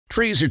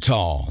Trees are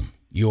tall.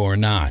 You're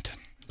not.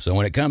 So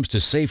when it comes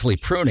to safely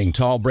pruning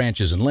tall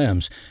branches and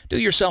limbs, do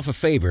yourself a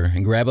favor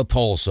and grab a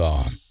pole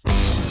saw.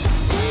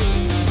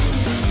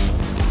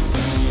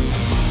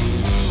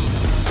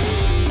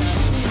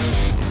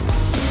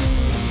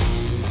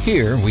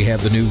 Here we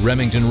have the new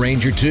Remington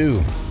Ranger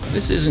 2.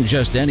 This isn't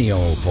just any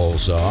old pole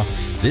saw.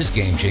 This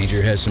game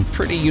changer has some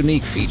pretty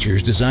unique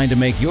features designed to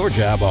make your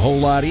job a whole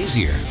lot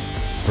easier.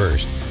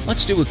 First,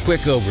 let's do a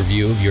quick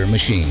overview of your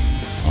machine.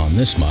 On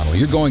this model,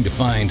 you're going to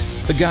find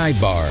the guide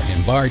bar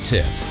and bar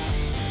tip,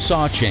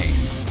 saw chain,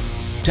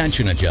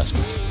 tension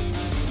adjustment,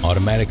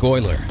 automatic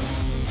oiler,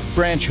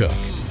 branch hook,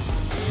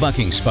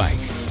 bucking spike,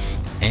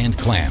 and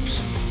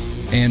clamps.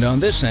 And on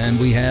this end,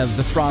 we have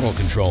the throttle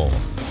control,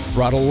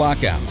 throttle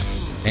lockout,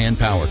 and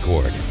power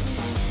cord.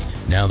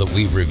 Now that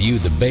we've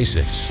reviewed the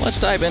basics, let's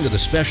dive into the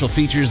special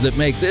features that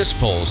make this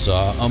pole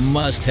saw a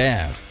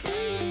must-have.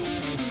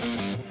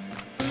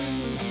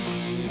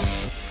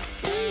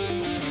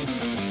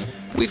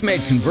 We've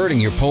made converting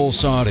your pole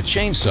saw to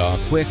chainsaw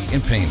quick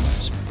and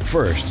painless.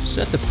 First,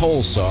 set the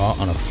pole saw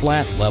on a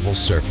flat, level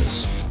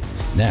surface.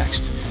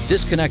 Next,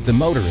 disconnect the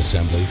motor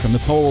assembly from the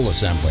pole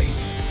assembly.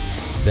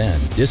 Then,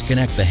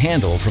 disconnect the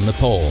handle from the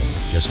pole,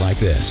 just like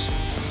this.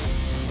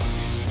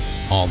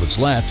 All that's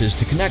left is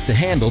to connect the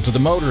handle to the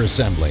motor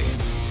assembly.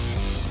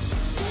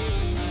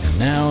 And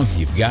now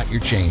you've got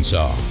your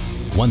chainsaw.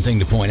 One thing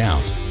to point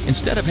out,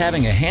 instead of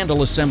having a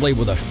handle assembly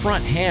with a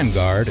front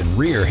handguard and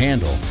rear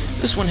handle,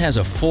 this one has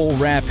a full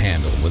wrap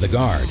handle with a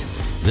guard.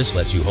 This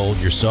lets you hold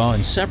your saw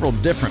in several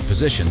different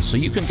positions so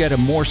you can get a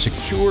more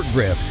secure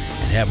grip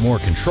and have more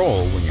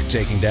control when you're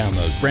taking down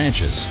those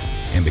branches.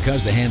 And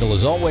because the handle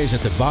is always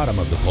at the bottom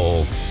of the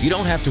pole, you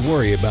don't have to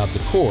worry about the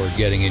cord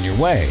getting in your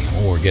way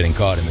or getting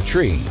caught in the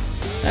tree.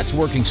 That's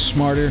working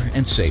smarter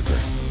and safer.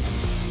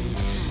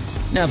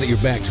 Now that you're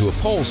back to a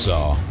pole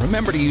saw,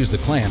 remember to use the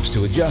clamps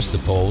to adjust the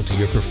pole to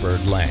your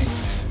preferred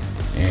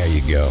length. There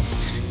you go.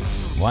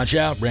 Watch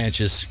out,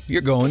 branches.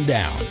 You're going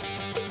down.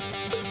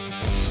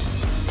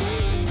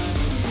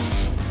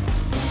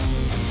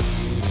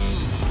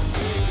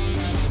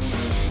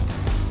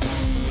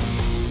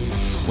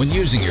 When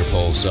using your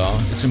pole saw,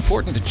 it's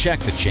important to check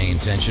the chain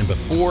tension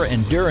before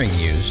and during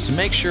use to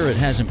make sure it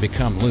hasn't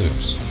become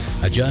loose.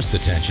 Adjust the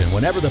tension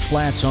whenever the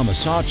flats on the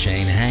saw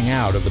chain hang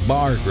out of the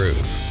bar groove.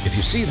 If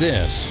you see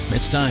this,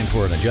 it's time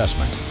for an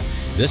adjustment.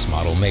 This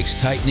model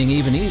makes tightening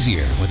even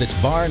easier with its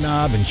bar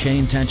knob and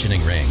chain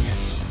tensioning ring.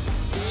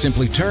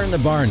 Simply turn the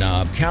bar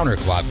knob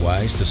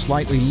counterclockwise to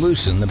slightly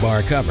loosen the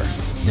bar cover.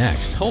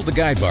 Next, hold the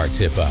guide bar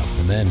tip up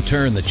and then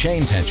turn the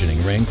chain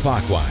tensioning ring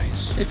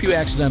clockwise. If you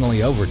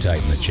accidentally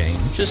over-tighten the chain,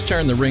 just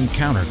turn the ring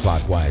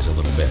counterclockwise a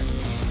little bit.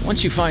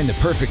 Once you find the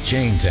perfect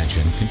chain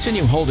tension,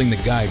 continue holding the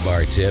guide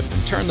bar tip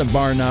and turn the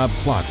bar knob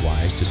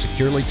clockwise to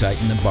securely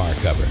tighten the bar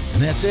cover.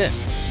 And that's it.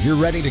 You're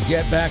ready to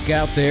get back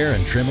out there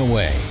and trim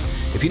away.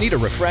 If you need a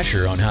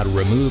refresher on how to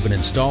remove and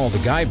install the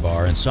guide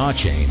bar and saw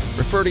chain,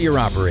 refer to your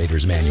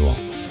operator's manual.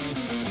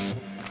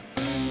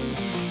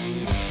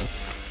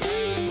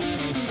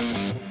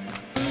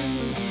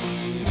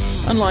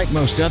 Unlike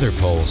most other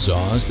pole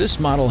saws, this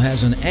model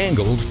has an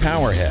angled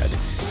power head.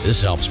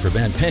 This helps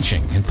prevent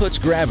pinching and puts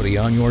gravity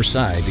on your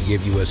side to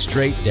give you a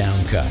straight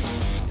down cut.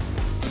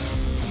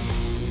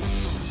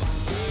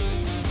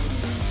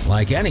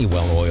 Like any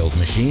well-oiled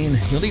machine,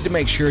 you'll need to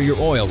make sure your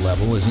oil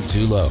level isn't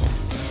too low.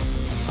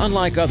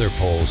 Unlike other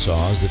pole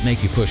saws that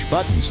make you push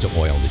buttons to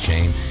oil the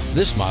chain,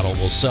 this model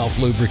will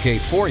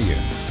self-lubricate for you.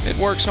 It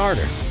works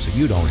harder, so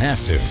you don't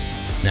have to.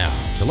 Now,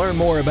 to learn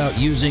more about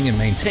using and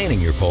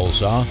maintaining your pole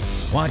saw,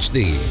 watch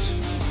these.